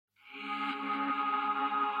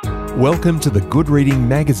Welcome to the Good Reading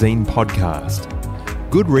Magazine podcast.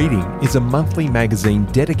 Good Reading is a monthly magazine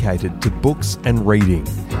dedicated to books and reading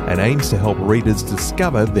and aims to help readers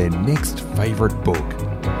discover their next favourite book.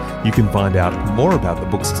 You can find out more about the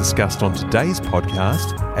books discussed on today's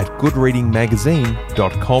podcast at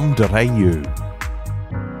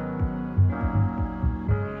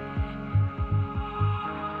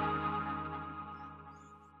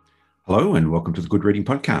Hello and welcome to the Good Reading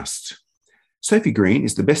Podcast. Sophie Green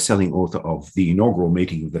is the best-selling author of the inaugural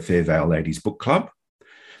meeting of the Fairvale Ladies Book Club,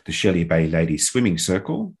 the Shelley Bay Ladies Swimming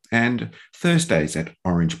Circle, and Thursdays at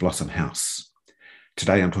Orange Blossom House.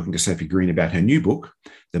 Today I'm talking to Sophie Green about her new book,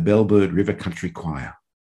 The Bellbird River Country Choir.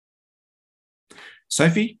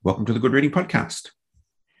 Sophie, welcome to the Good Reading Podcast.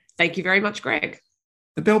 Thank you very much, Greg.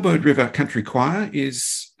 The Bellbird River Country Choir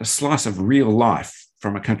is a slice of real life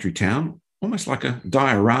from a country town, almost like a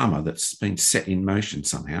diorama that's been set in motion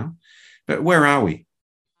somehow. But where are we?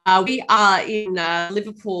 We are in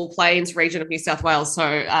Liverpool Plains region of New South Wales, so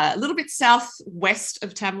a little bit southwest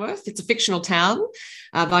of Tamworth. It's a fictional town,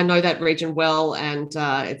 but I know that region well, and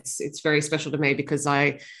it's very special to me because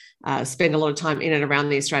I spend a lot of time in and around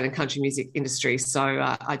the Australian country music industry. So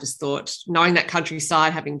I just thought, knowing that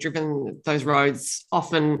countryside, having driven those roads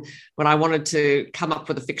often when I wanted to come up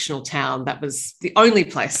with a fictional town, that was the only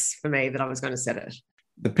place for me that I was going to set it.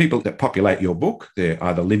 The people that populate your book, they're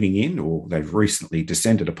either living in or they've recently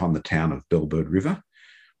descended upon the town of Bellbird River.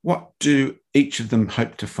 What do each of them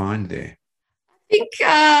hope to find there? I think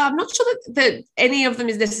I'm not sure that any of them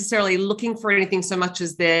is necessarily looking for anything so much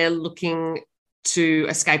as they're looking to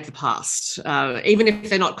escape the past, even if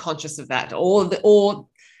they're not conscious of that, or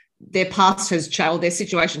their past has changed, their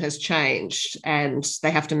situation has changed, and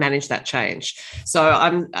they have to manage that change.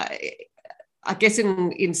 So I guess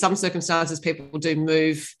in some circumstances, people do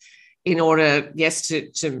move in order, yes,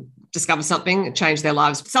 to discover something and change their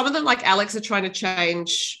lives. Some of them, like Alex, are trying to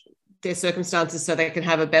change their circumstances so they can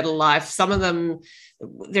have a better life. Some of them,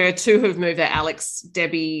 there are two who've moved there. Alex,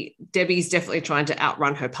 Debbie's definitely trying to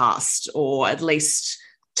outrun her past, or at least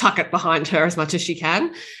tuck it behind her as much as she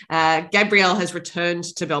can. Gabrielle has returned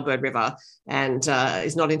to Bellbird River and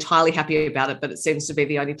is not entirely happy about it, but it seems to be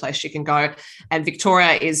the only place she can go. And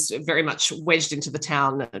Victoria is very much wedged into the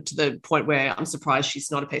town to the point where I'm surprised she's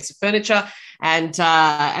not a piece of furniture. And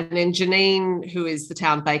then Janine, who is the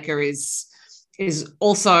town baker, is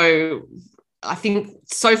also, I think,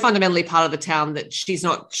 so fundamentally part of the town that she's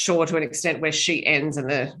not sure to an extent where she ends and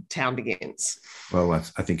the town begins. Well, I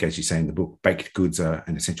think, as you say in the book, baked goods are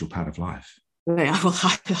an essential part of life. Yeah, well,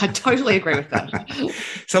 I totally agree with that.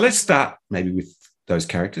 So let's start maybe with those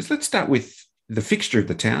characters. Let's start with the fixture of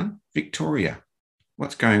the town, Victoria.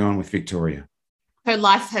 What's going on with Victoria? Her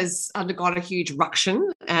life has undergone a huge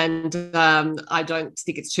ruction, and I don't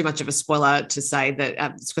think it's too much of a spoiler to say that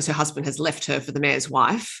it's because her husband has left her for the mayor's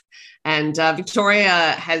wife. And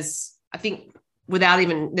Victoria has, I think, without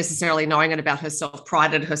even necessarily knowing it about herself,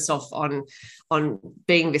 prided herself on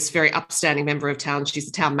being this very upstanding member of town. She's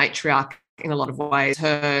the town matriarch in a lot of ways.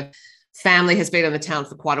 Her family has been in the town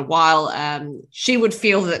for quite a while. She would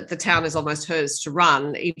feel that the town is almost hers to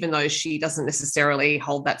run, even though she doesn't necessarily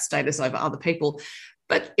hold that status over other people.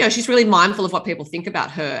 But, she's really mindful of what people think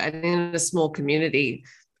about her. And in a small community,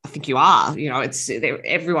 I think you are,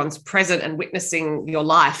 everyone's present and witnessing your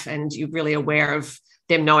life, and you're really aware of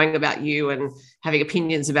them knowing about you and having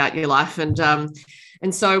opinions about your life. And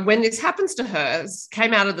so when this happens to her,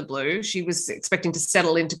 came out of the blue, she was expecting to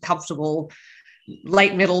settle into comfortable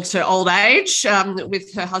late middle to old age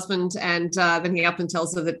with her husband, and then he up and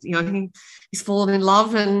tells her that he's fallen in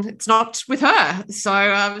love and it's not with her.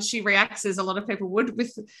 So she reacts, as a lot of people would,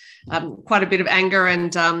 with quite a bit of anger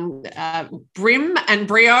and brim and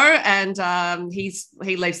brio, and he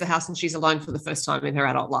leaves the house and she's alone for the first time in her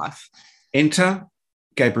adult life. Enter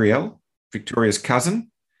Gabrielle, Victoria's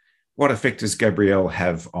cousin. What effect does Gabrielle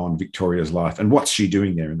have on Victoria's life, and what's she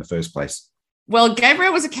doing there in the first place? Well,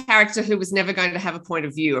 Gabrielle was a character who was never going to have a point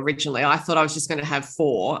of view originally. I thought I was just going to have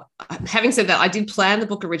 4. Having said that, I did plan the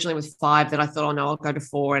book originally with 5, that I thought, oh no, I'll go to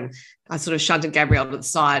 4. And I sort of shunted Gabrielle to the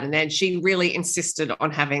side. And then she really insisted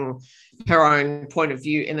on having her own point of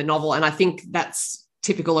view in the novel. And I think that's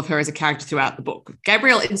typical of her as a character throughout the book.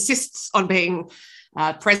 Gabrielle insists on being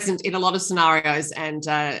present in a lot of scenarios, and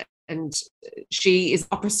she is an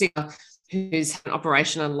opera singer who's had an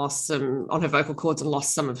operation and lost some on her vocal cords and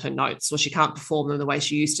lost some of her notes, or she can't perform them the way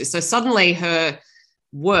she used to. So suddenly her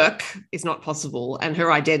work is not possible, and her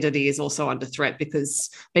identity is also under threat, because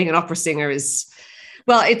being an opera singer is,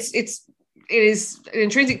 well, it's it is an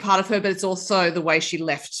intrinsic part of her, but it's also the way she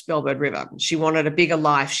left Bellbird River. She wanted a bigger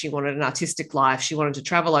life. She wanted an artistic life. She wanted to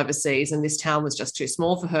travel overseas, and this town was just too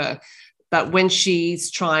small for her. But when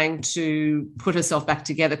she's trying to put herself back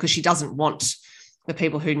together, because she doesn't want the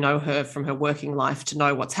people who know her from her working life to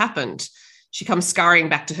know what's happened, she comes scurrying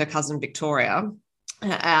back to her cousin Victoria.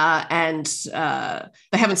 And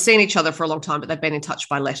they haven't seen each other for a long time, but they've been in touch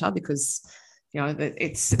by letter because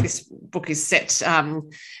this book is set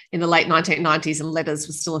in the late 1990s, and letters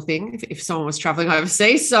was still a thing if someone was travelling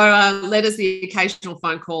overseas. So letters, the occasional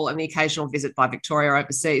phone call and the occasional visit by Victoria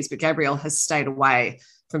overseas. But Gabrielle has stayed away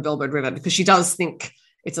from Bellbird River because she does think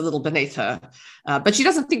it's a little beneath her. But she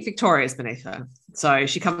doesn't think Victoria is beneath her. So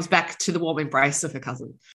she comes back to the warm embrace of her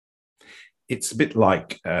cousin. It's a bit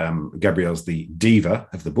like Gabrielle's the diva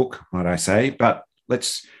of the book, might I say. But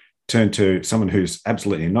let's turn to someone who's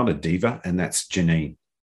absolutely not a diva, and that's Janine.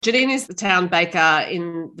 Janine is the town baker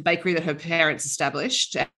in the bakery that her parents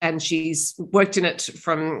established, and she's worked in it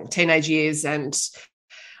from teenage years, and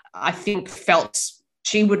I think felt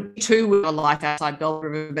she would too with a life outside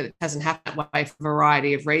Bellbird River, but it hasn't happened that way for a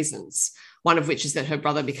variety of reasons, one of which is that her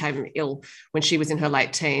brother became ill when she was in her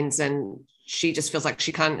late teens, and she just feels like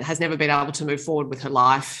she has never been able to move forward with her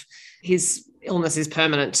life. His illness is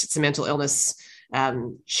permanent. It's a mental illness.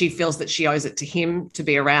 She feels that she owes it to him to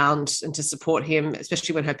be around and to support him,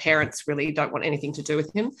 especially when her parents really don't want anything to do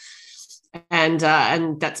with him. And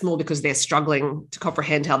that's more because they're struggling to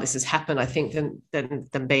comprehend how this has happened, I think,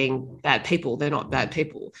 than being bad people. They're not bad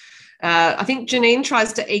people. I think Janine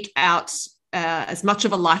tries to eke out as much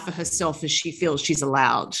of a life for herself as she feels she's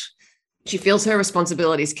allowed. She feels her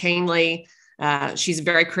responsibilities keenly. She's a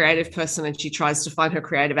very creative person, and she tries to find her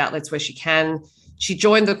creative outlets where she can. She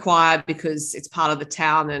joined the choir because it's part of the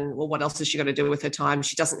town, and, well, what else is she going to do with her time?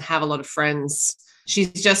 She doesn't have a lot of friends.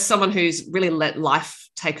 She's just someone who's really let life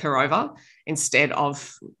take her over instead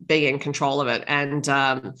of being in control of it. And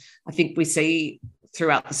I think we see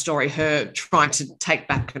throughout the story her trying to take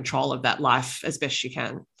back control of that life as best she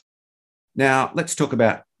can. Now, let's talk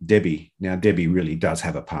about Debbie. Now, Debbie really does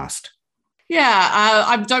have a past. Yeah,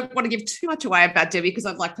 I don't want to give too much away about Debbie because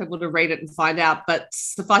I'd like people to read it and find out. But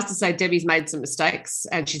suffice to say, Debbie's made some mistakes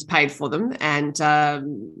and she's paid for them, and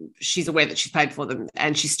she's aware that she's paid for them,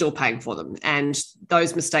 and she's still paying for them. And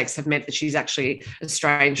those mistakes have meant that she's actually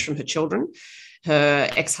estranged from her children. Her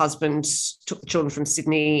ex-husband took the children from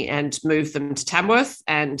Sydney and moved them to Tamworth,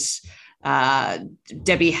 and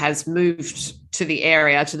Debbie has moved to the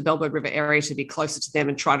area, to the Bellbird River area, to be closer to them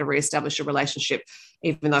and try to reestablish a relationship,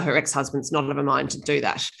 even though her ex-husband's not of a mind to do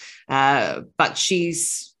that. But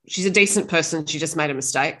she's a decent person. She just made a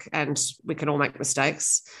mistake, and we can all make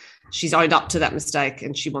mistakes. She's owned up to that mistake,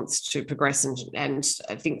 and she wants to progress. And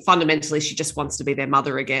I think fundamentally she just wants to be their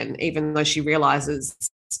mother again, even though she realises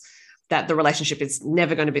that the relationship is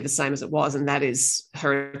never going to be the same as it was, and that is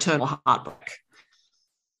her eternal heartbreak.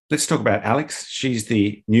 Let's talk about Alex. She's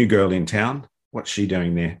the new girl in town. What's she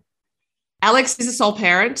doing there? Alex is a sole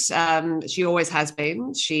parent. She always has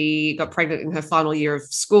been. She got pregnant in her final year of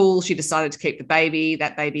school. She decided to keep the baby.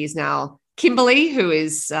 That baby is now Kimberly, who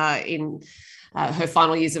is in her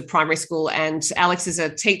final years of primary school. And Alex is a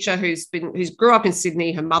teacher who's grew up in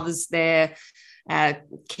Sydney. Her mother's there.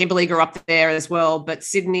 Kimberly grew up there as well, but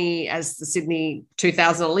Sydney, as the Sydney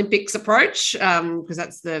 2000 Olympics approach, because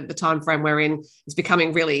that's the time frame we're in, is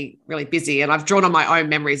becoming really, really busy. And I've drawn on my own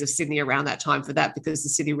memories of Sydney around that time for that, because the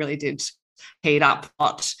city really did heat up a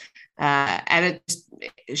lot. And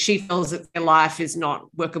she feels that their life is not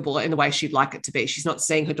workable in the way she'd like it to be. She's not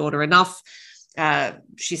seeing her daughter enough.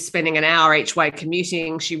 She's spending an hour each way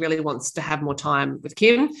commuting. She really wants to have more time with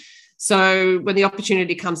Kim. So when the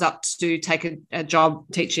opportunity comes up to take a job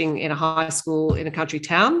teaching in a high school in a country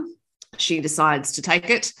town, she decides to take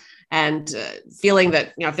it, and feeling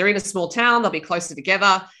that, if they're in a small town, they'll be closer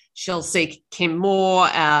together. She'll see Kim more,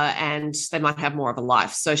 and they might have more of a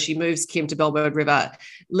life. So she moves Kim to Bellbird River,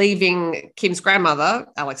 leaving Kim's grandmother,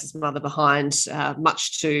 Alex's mother, behind,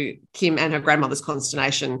 much to Kim and her grandmother's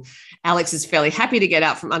consternation. Alex is fairly happy to get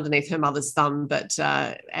out from underneath her mother's thumb, but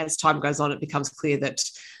as time goes on, it becomes clear that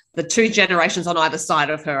the two generations on either side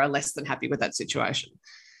of her are less than happy with that situation.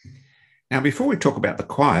 Now, before we talk about the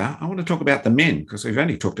choir, I want to talk about the men, because we've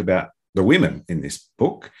only talked about the women in this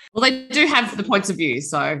book. Well, they do have the points of view,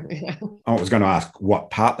 so... I was going to ask what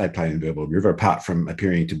part they play in Bellbird River, apart from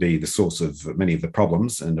appearing to be the source of many of the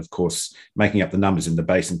problems and, of course, making up the numbers in the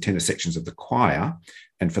bass and tenor sections of the choir.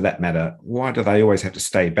 And for that matter, why do they always have to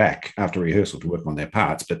stay back after rehearsal to work on their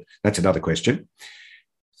parts? But that's another question.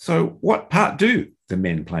 So what part do the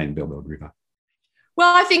men play in Bellbird River?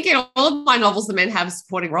 Well, I think in all of my novels, the men have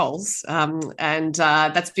supporting roles. And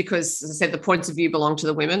that's because, as I said, the points of view belong to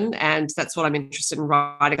the women. And that's what I'm interested in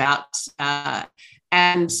writing about.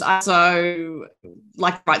 And I also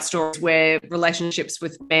like to write stories where relationships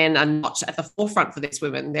with men are not at the forefront for these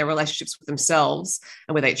women. Their relationships with themselves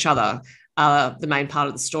and with each other are the main part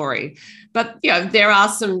of the story. But, there are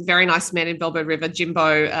some very nice men in Bellbird River.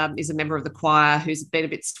 Jimbo is a member of the choir who's been a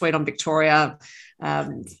bit sweet on Victoria.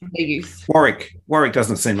 The youth. Warwick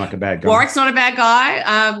doesn't seem like a bad guy. Warwick's not a bad guy.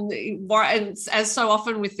 And as so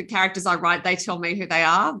often with the characters I write, they tell me who they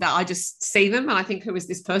are. That I just see them and I think, who is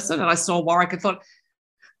this person? And I saw Warwick and thought,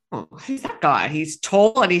 oh, who's that guy? He's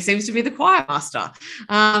tall and he seems to be the choir master.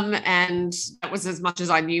 And that was as much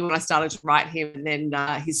as I knew when I started to write him. And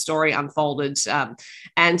then his story unfolded.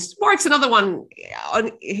 And Warwick's another one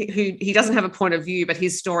who he doesn't have a point of view, but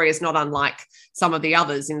his story is not unlike some of the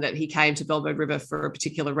others in that he came to Bellbird River for a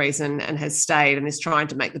particular reason and has stayed and is trying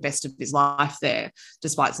to make the best of his life there,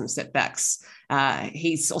 despite some setbacks.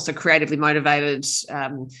 He's also creatively motivated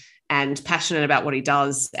and passionate about what he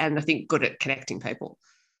does, and I think good at connecting people.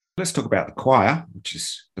 Let's talk about the choir, which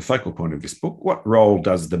is the focal point of this book. What role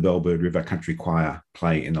does the Bellbird River Country Choir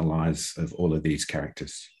play in the lives of all of these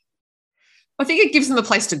characters? I think it gives them a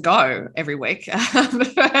place to go every week.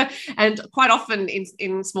 And quite often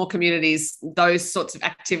in small communities, those sorts of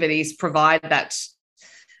activities provide that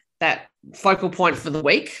focal point for the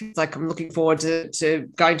week. It's like, I'm looking forward to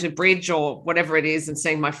going to bridge or whatever it is and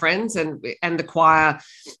seeing my friends, and the choir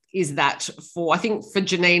is that I think for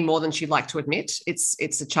Janine more than she'd like to admit.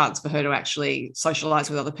 It's a chance for her to actually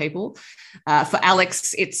socialise with other people. For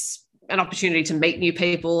Alex, it's an opportunity to meet new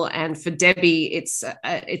people, and for Debbie, it's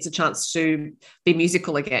a chance to be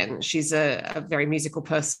musical again. She's a very musical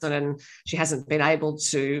person, and she hasn't been able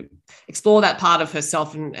to explore that part of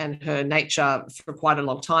herself and her nature for quite a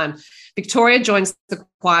long time. Victoria joins the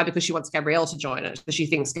choir because she wants Gabrielle to join it, because she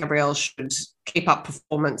thinks Gabrielle should keep up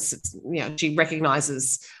performance. She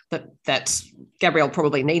recognises that Gabrielle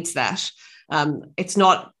probably needs that. It's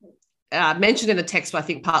not mentioned in the text, but I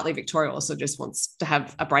think partly Victoria also just wants to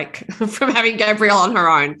have a break from having Gabrielle on her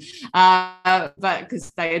own, but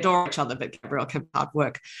because they adore each other, but Gabrielle can hard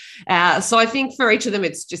work. So I think for each of them,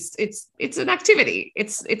 it's an activity.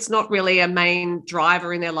 It's not really a main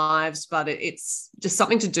driver in their lives, but it's just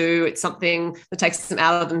something to do. It's something that takes them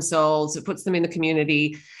out of themselves. It puts them in the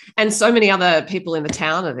community, and so many other people in the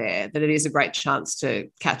town are there that it is a great chance to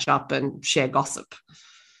catch up and share gossip.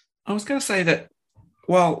 I was going to say that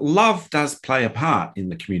while love does play a part in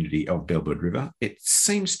the community of Bellbird River, it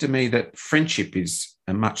seems to me that friendship is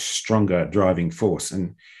a much stronger driving force.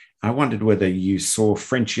 And I wondered whether you saw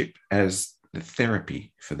friendship as the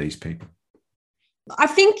therapy for these people. I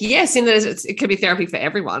think, yes, in that it can be therapy for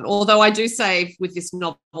everyone. Although I do say with this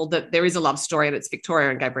novel that there is a love story, and it's Victoria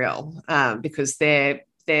and Gabrielle, because their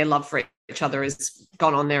love for each other has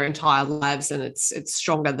gone on their entire lives, and it's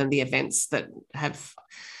stronger than the events that have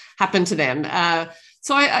happened to them.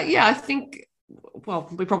 So I think, well,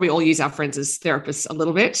 we probably all use our friends as therapists a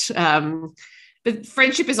little bit. But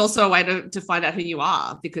friendship is also a way to find out who you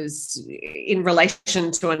are, because in relation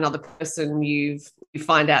to another person, you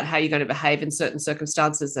find out how you're going to behave in certain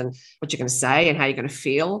circumstances and what you're going to say and how you're going to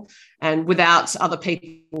feel. And without other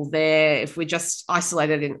people there, if we're just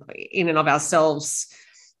isolated in and of ourselves,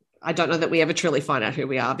 I don't know that we ever truly find out who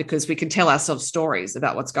we are, because we can tell ourselves stories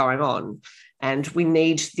about what's going on, and we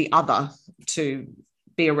need the other to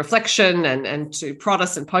be a reflection and to prod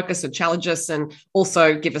us and poke us and challenge us, and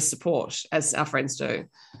also give us support as our friends do.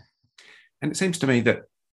 And it seems to me that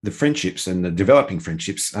the friendships and the developing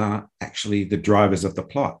friendships are actually the drivers of the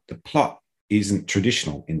plot. The plot isn't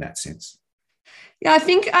traditional in that sense. Yeah, I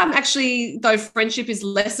think actually, though, friendship is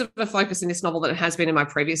less of a focus in this novel than it has been in my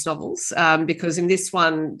previous novels, because in this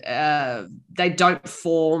one, they don't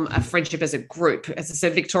form a friendship as a group. As I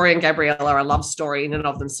said, Victoria and Gabrielle are a love story in and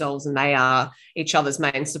of themselves, and they are each other's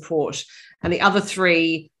main support. And the other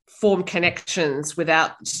three form connections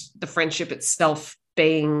without the friendship itself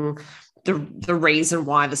being the reason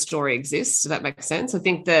why the story exists. Does that make sense? I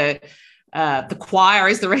think the choir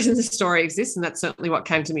is the reason the story exists, and that's certainly what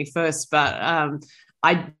came to me first. But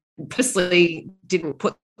I personally didn't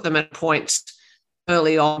put them at a point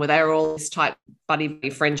early on where they were all this tight buddy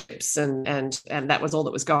friendships, and that was all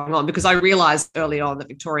that was going on, because I realised early on that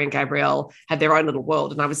Victoria and Gabrielle had their own little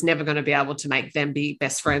world, and I was never going to be able to make them be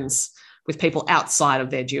best friends with people outside of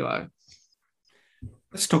their duo.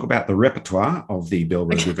 Let's talk about the repertoire of the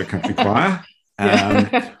Bellbird River Country Choir.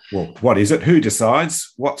 Well, what is it? Who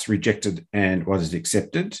decides? What's rejected and what is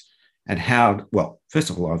accepted? And how? Well, first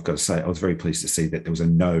of all, I've got to say I was very pleased to see that there was a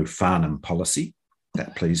no Farnham policy.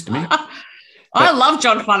 That pleased me. I love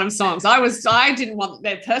John Farnham songs. I didn't want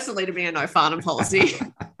there personally to be a no Farnham policy.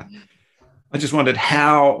 I just wondered,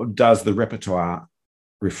 how does the repertoire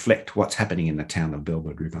reflect what's happening in the town of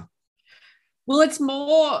Bellbird River? Well, it's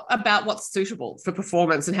more about what's suitable for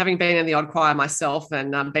performance. And having been in the odd choir myself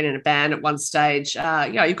and been in a band at one stage,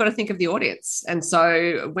 you've got to think of the audience. And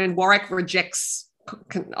so when Warwick rejects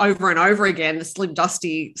over and over again the Slim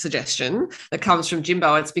Dusty suggestion that comes from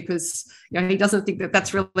Jimbo, it's because he doesn't think that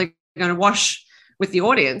that's really going to wash with the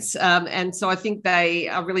audience. And so I think they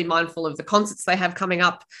are really mindful of the concerts they have coming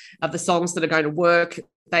up, of the songs that are going to work.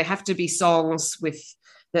 They have to be songs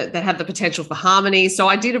that have the potential for harmony. So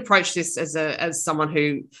I did approach this as someone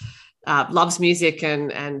who loves music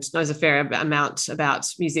and knows a fair amount about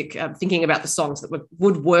music, thinking about the songs that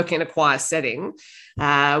would work in a choir setting,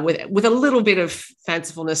 with a little bit of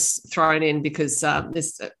fancifulness thrown in, because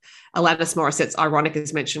this Alanis Morissette's Ironic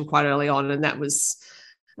is mentioned quite early on, and that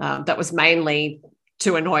was mainly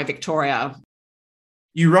to annoy Victoria.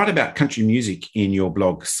 You write about country music in your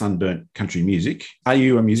blog, Sunburnt Country Music. Are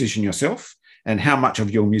you a musician yourself? And how much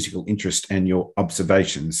of your musical interest and your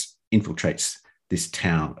observations infiltrates this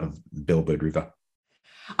town of Bellbird River?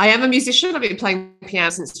 I am a musician. I've been playing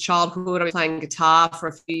piano since childhood. I've been playing guitar for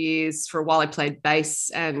a few years. For a while, I played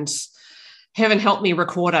bass, and heaven helped me,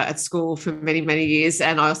 recorder at school for many, many years.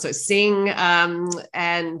 And I also sing. And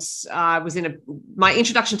I was my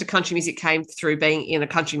introduction to country music came through being in a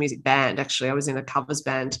country music band. Actually, I was in a covers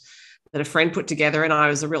band that a friend put together, and I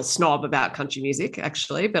was a real snob about country music,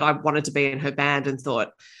 actually, but I wanted to be in her band and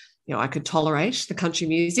thought, I could tolerate the country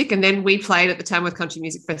music. And then we played at the Tamworth Country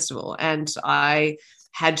Music Festival, and I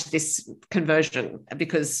had this conversion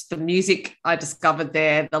because the music I discovered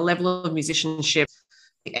there, the level of musicianship,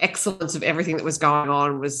 the excellence of everything that was going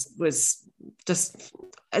on was just,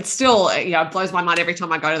 it still, it blows my mind every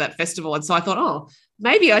time I go to that festival. And so I thought,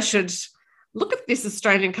 maybe I should look at this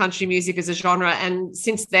Australian country music as a genre. And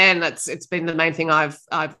since then, it's been the main thing I've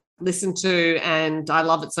listened to, and I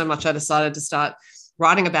love it so much I decided to start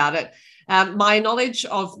writing about it. My knowledge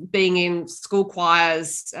of being in school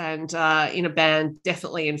choirs and in a band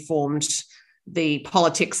definitely informed the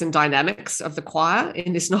politics and dynamics of the choir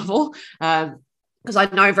in this novel, because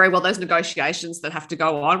I know very well those negotiations that have to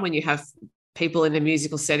go on when you have people in a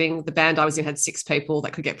musical setting. The band I was in had 6 people.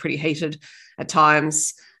 That could get pretty heated at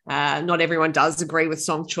times. Not everyone does agree with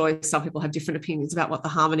song choice. Some people have different opinions about what the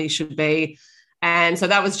harmony should be. And so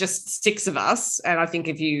that was just 6 of us. And I think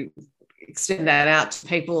if you extend that out to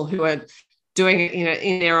people who are doing it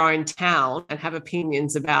in their own town and have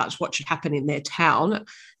opinions about what should happen in their town,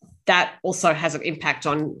 that also has an impact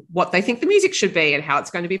on what they think the music should be and how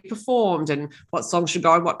it's going to be performed and what songs should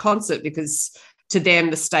go in what concert, because to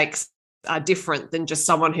them the stakes are different than just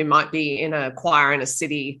someone who might be in a choir in a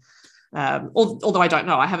city. Although I don't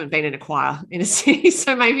know, I haven't been in a choir in a city,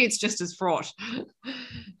 so maybe it's just as fraught.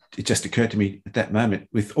 It just occurred to me at that moment,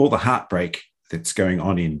 with all the heartbreak that's going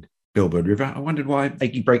on in Bellbird River, I wondered why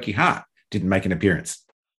Achy Breaky Heart didn't make an appearance.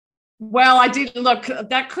 Well, I did look,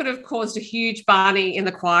 that could have caused a huge Barney in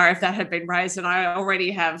the choir if that had been raised. And I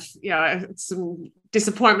already have, some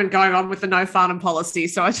disappointment going on with the no Farnham policy.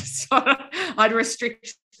 So I just thought I'd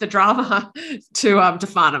restrict the drama to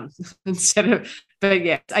Farnham instead of, but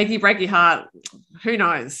yeah, Achy Breaky Heart, who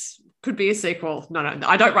knows? Could be a sequel. No,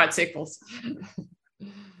 I don't write sequels.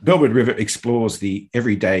 Bellbird River explores the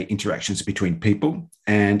everyday interactions between people,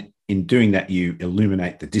 and in doing that, you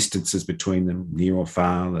illuminate the distances between them, near or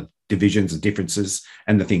far, the divisions, the differences,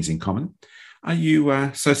 and the things in common. Are you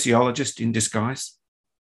a sociologist in disguise?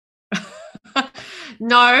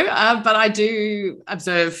 No, but I do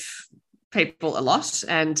observe people a lot.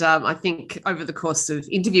 And I think over the course of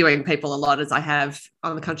interviewing people a lot, as I have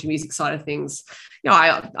on the country music side of things,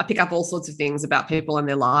 I pick up all sorts of things about people and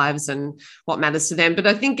their lives and what matters to them. But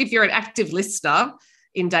I think if you're an active listener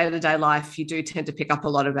in day-to-day life, you do tend to pick up a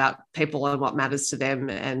lot about people and what matters to them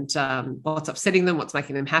and what's upsetting them, what's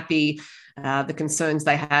making them happy, the concerns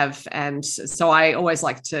they have. And so I always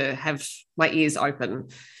like to have my ears open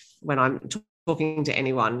when I'm talking to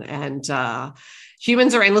anyone. And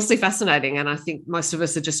humans are endlessly fascinating. And I think most of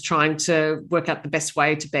us are just trying to work out the best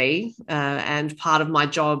way to be. And part of my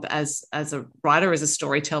job as a writer, as a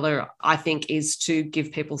storyteller, I think, is to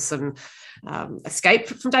give people some escape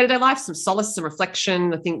from day-to-day life, some solace, some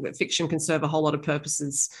reflection. I think that fiction can serve a whole lot of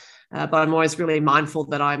purposes, but I'm always really mindful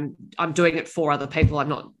that I'm doing it for other people. I'm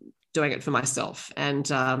not doing it for myself. And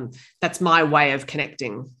that's my way of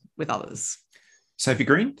connecting with others. Sophie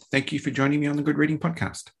Green, thank you for joining me on the Good Reading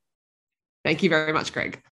Podcast. Thank you very much,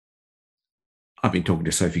 Greg. I've been talking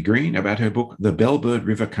to Sophie Green about her book, The Bellbird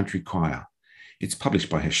River Country Choir. It's published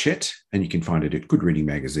by Hachette, and you can find it at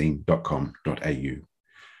goodreadingmagazine.com.au.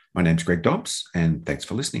 My name's Greg Dobbs, and thanks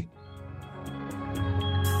for listening.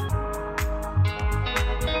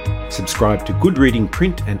 Subscribe to Good Reading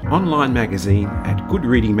print and online magazine at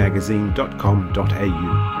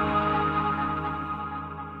goodreadingmagazine.com.au.